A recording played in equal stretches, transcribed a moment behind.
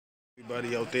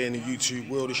Everybody out there in the YouTube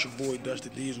world, it's your boy Dusty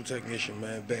Diesel Technician,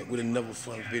 man, back with another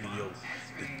fun video.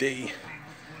 Today,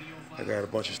 I got a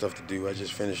bunch of stuff to do. I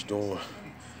just finished doing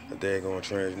a daggone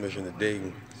transmission today.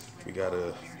 We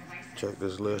gotta check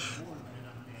this list.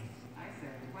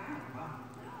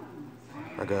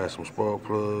 I got some spark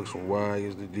plugs, some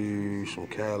wires to do, some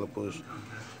calipers.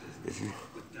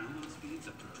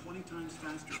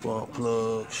 Spark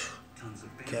plugs,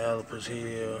 calipers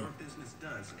here,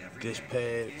 disc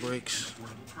pad, brakes,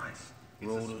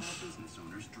 rotors,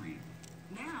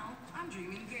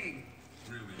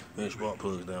 and spark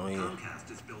plugs down here.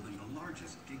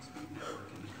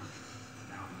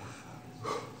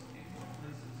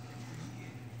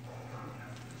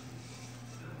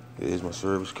 There's my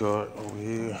service card over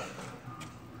here.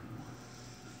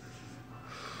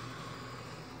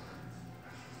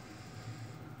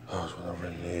 Oh, that's what I'm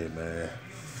running here, man.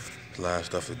 There's a lot of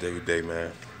stuff to do today,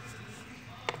 man.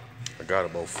 I got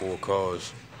about 4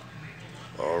 cars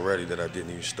already that I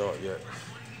didn't even start yet.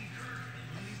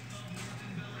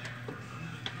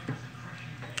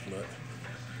 But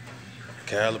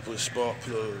calipers, spark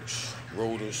plugs,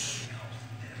 rotors,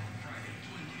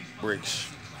 brakes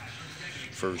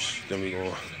first. Then we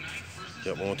gonna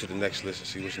jump on to the next list and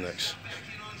see what's next.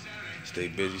 Stay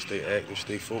busy, stay active,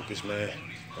 stay focused, man.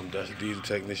 I'm Dusty Diesel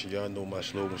Technician. Y'all know my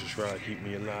slogan: subscribe, keep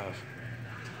me alive.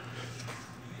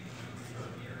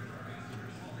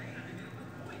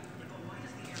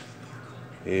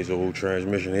 Here's the old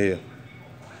transmission here.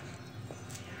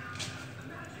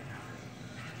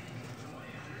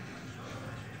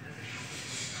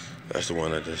 That's the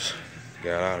one I just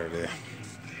got out of there.